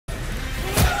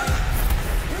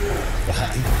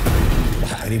وحقي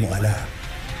وحق ريم واهلها.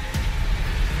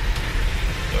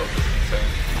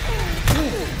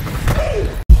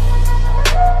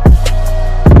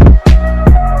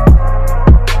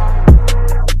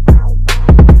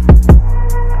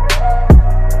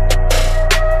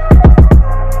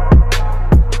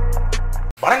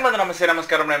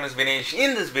 Namaskaram, my name is Vinesh.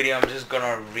 In this video, I'm just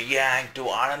gonna react to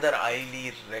another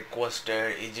highly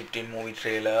requested Egyptian movie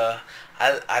trailer,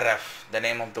 Aref, the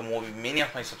name of the movie. Many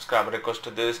of my subscribers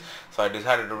requested this, so I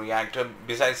decided to react to it.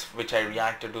 Besides which, I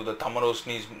reacted to the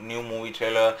Tamarosni's new movie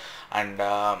trailer and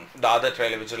the other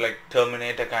trailer, which is like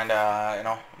Terminator kind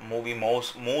of, movie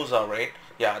Moza, right?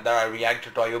 Yeah, that I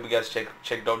reacted to. I hope you guys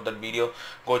checked out that video.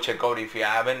 Go check out if you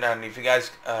haven't, and if you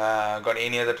guys got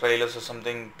any other trailers or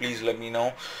something, please let me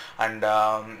know. And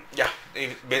yeah,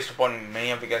 based upon many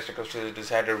of you guys requested, I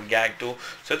decided to react to.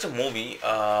 So it's a movie,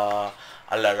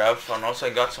 Al-Araf, and also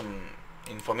I got some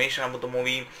information about the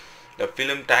movie. The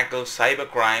film tackles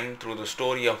cybercrime through the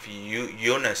story of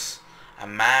Yunus, a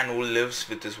man who lives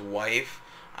with his wife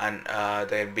and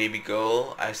their baby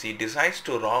girl, as he decides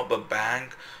to rob a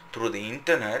bank through the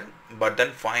internet, but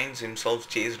then finds himself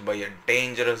chased by a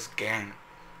dangerous gang.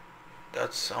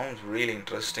 That sounds really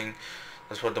interesting.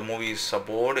 That's what the movie is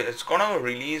about. It's gonna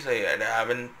release, I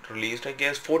haven't released, I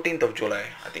guess, 14th of July.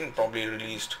 I think probably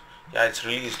released. Yeah, it's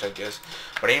released, I guess.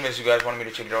 But anyways, you guys want me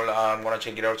to check it out, I'm gonna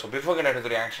check it out. So before getting into the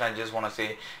reaction, I just want to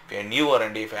say, if you're newer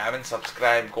and if you haven't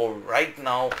subscribed, go right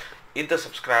now, hit the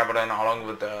subscribe button along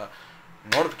with the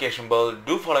notification bell.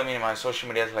 Do follow me in my social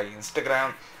medias like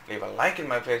Instagram, leave a like in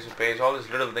my Facebook page. All these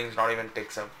little things not even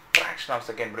takes a fraction of a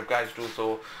second, but if you guys do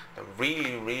so, that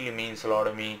really means a lot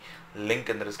to me. Link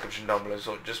in the description down below.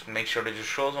 So just make sure to just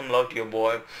show some love to your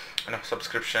boy,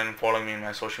 subscription, follow me in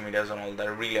my social medias and all that. I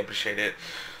really appreciate it.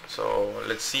 So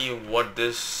let's see what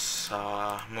this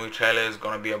movie trailer is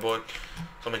gonna be about.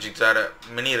 So much excited.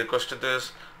 Many requested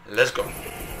this. Let's go.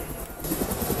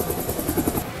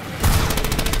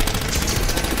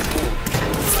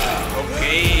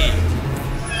 Okay,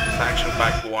 action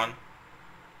pack one.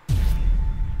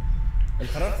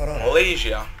 القرار قرار.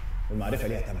 Malaysia. والمعرفة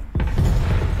ليها ثمن.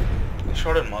 They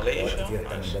shot in Malaysia. كتير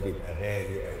الثمن ده بيبقى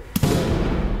غالي قوي.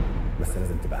 بس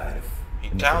لازم تبقى عارف.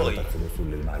 Italy. في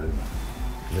الوصول للمعلومة.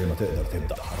 زي ما تقدر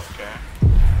تبدأ حرف.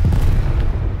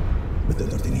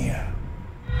 بتقدر تنهيها.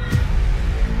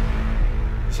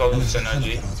 Solve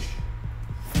synergy.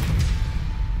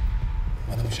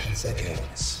 وأنا مش هنساك يا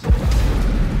يونس.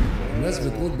 الناس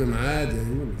بتموت بميعاد يا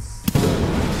يونس.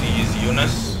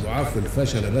 يونس. ضعاف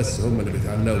الفشلة بس هم اللي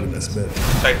بيتعلقوا بالأسباب.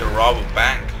 Tried to rob a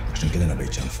bank. عشان كده أنا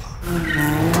بقيت أنفع.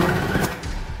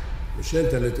 مش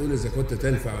أنت اللي تقول إذا كنت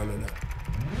تنفع ولا لا.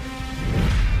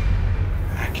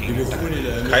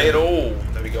 كايرو.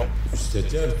 There we go.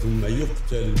 استتار ثم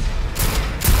يقتل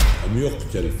أم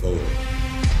يقتل فورا.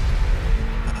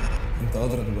 أنت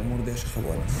أدرى بالأمور دي يا شيخ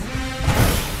أبو أنس.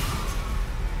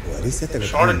 وريستك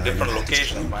Shot in different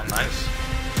locations, man. Nice.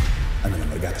 أنا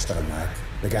لما رجعت أشتغل معاك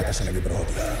رجعت عشان أجيب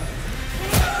راضي.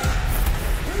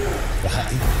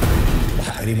 وحقي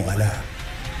وحق ريم واهلها.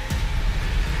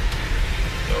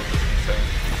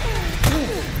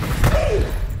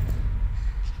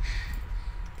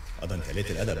 أنت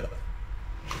قليت الأدب بقى.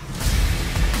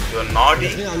 You're naughty.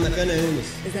 داخلين على المكان يا يونس.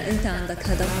 إذا أنت عندك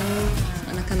هدف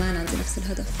أنا كمان عندي نفس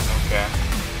الهدف. Okay.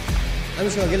 أنا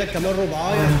مش هاجي لك كمان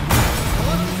ربعاية.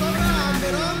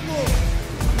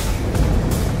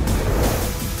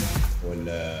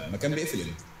 ولا مكان بيقفل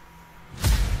امتى؟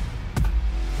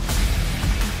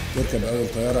 تركب أول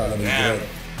طيارة على بلجراد.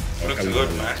 Looks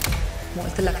good, man. مو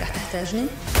قلت لك رح تحتاجني؟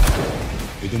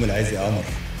 هدوم العز يا قمر.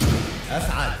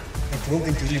 أفعل. أنت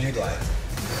ممكن تقول لي هدوء عادي.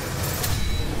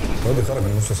 الراجل خرج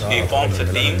من نص ساعة. He forms a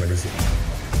team.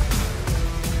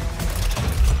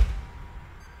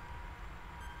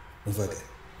 مفاجأة.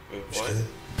 مش كده؟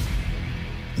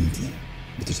 أنت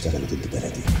بتشتغلي ضد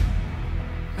بلدي.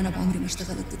 أنا بعمري ما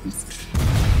اشتغلت ضد مصر.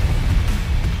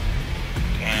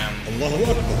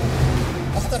 الله أكبر.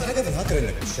 أخطر حاجة في الهاكر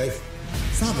إنك مش شايفه.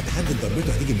 صعب تحدد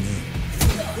ضربته هتيجي منين.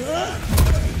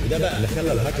 وده بقى اللي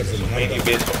خلى الهاكرز النهارده. Maybe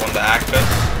based upon the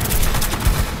actors.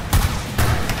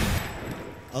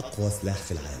 أقوى سلاح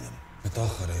في العالم.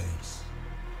 متأخر يا يونس.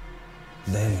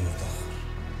 دايما متأخر.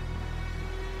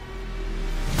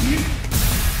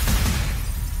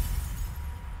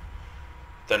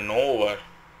 The knower.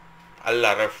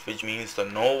 Al-Aref, which means the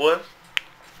knower.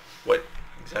 What?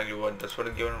 Exactly what? That's what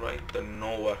it's given, right? The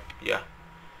knower. Yeah.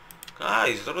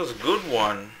 Guys, that was a good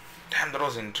one. Damn, that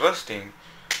was interesting.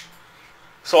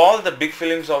 So all the big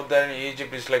films out there in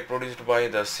Egypt is like produced by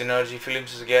the Synergy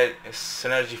Films.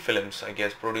 Synergy Films, I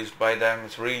guess, produced by them.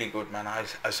 It's really good, man. I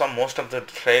saw most of the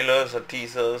trailers or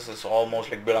teasers. It's almost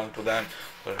like belong to them.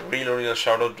 So really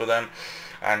shout out to them.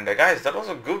 And guys, that was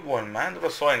a good one, man. That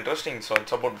was so interesting. So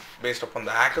it's about based upon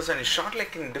the actors, and it's shot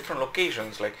like in different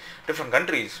locations, like different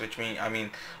countries. Which I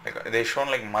mean, like they shown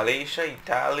like Malaysia,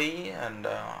 Italy, and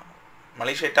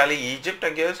Egypt, I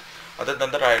guess. Other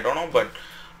than that, I don't know, but.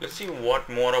 Let's see what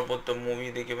more about the movie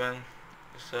they given.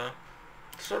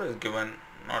 Sort is given,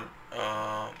 not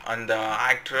and the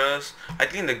actress. I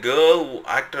think the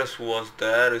actress who was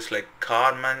there is like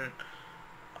Carmen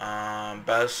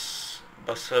Basabs,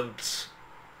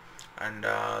 and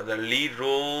the lead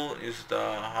role is the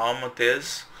Ahmed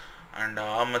and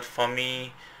Ahmed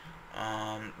Fahmy.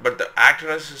 But the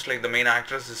actress is like the main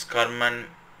actress is Carmen.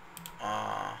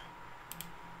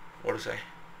 What to say?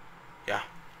 Yeah.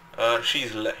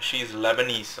 She's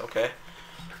Lebanese. Okay,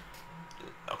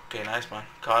 nice, man.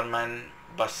 Carmen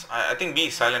Bus. I think B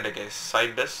is silent, I guess.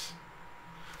 Cybus.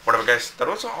 Whatever, guys. That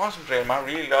was an awesome trailer, man.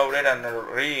 Really loved it, and I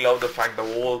really love the fact the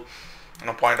whole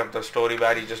point of the story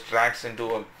where he just drags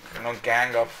into a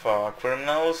gang of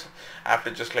criminals after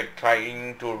just like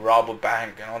trying to rob a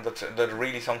bank. That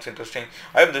really sounds interesting.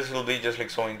 I hope this will be just like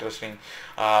so interesting.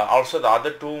 Also, the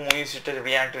other two movies which I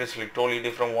reacted is like totally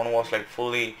different. One was like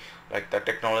fully like the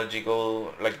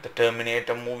technological, like the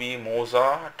Terminator movie,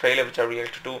 Moza trailer which I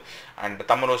reacted to, and the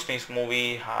Tamarosni's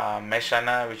movie,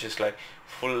 Meshana, which is like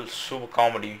full super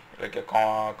comedy, like a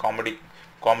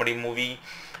comedy movie.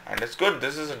 And it's good.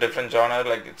 This is a different genre.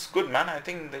 Like it's good, man. I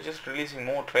think they're just releasing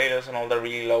more trailers and all that.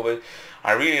 Really love it.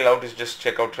 I really love to just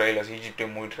check out trailers,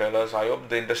 Egyptian movie trailers. I hope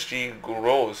the industry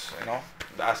grows,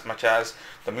 as much as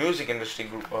the music industry,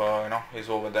 is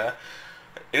over there.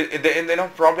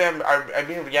 Probably I've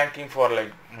been reacting for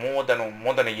like more than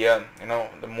a year.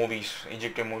 The movies,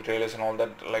 Egyptian movie trailers and all that.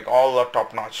 Like all are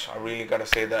top notch. I really gotta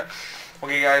say that.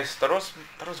 Okay, guys, that was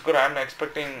good. I'm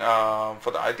expecting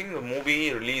I think the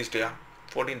movie released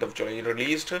 14th of July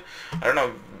released. I don't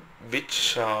know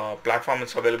which platform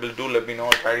it's available. Do let me know.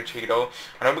 I'll try to check it out.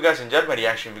 I hope you guys enjoyed my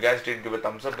reaction. If you guys did, give a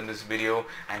thumbs up in this video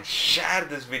and share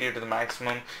this video to the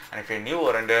maximum. And if you're new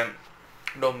or under,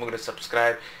 don't forget to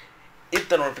subscribe, hit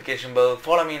the notification bell,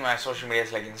 follow me in my social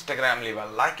medias like Instagram, leave a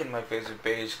like in my Facebook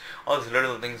page. All these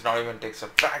little things not even takes a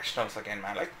fraction of a second,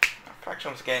 man. Like a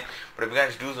fraction of a second. But if you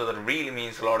guys do so, that really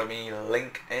means a lot to me.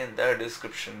 Link in the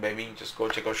description, baby. Just go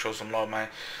check out, show some love, man.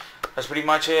 That's pretty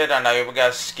much it, and I hope you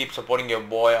guys keep supporting your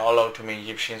boy all out to me,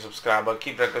 Egyptian subscriber.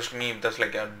 Keep requesting me if there's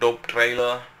like a dope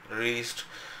trailer released,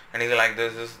 anything like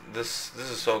this. This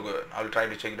is so good. I'll try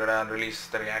to check it out and release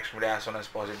the reaction video as soon as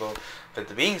possible. With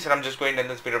the being said, I'm just going to end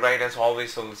this video right as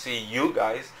always. So we'll see you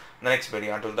guys in the next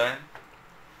video. Until then,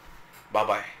 bye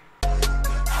bye.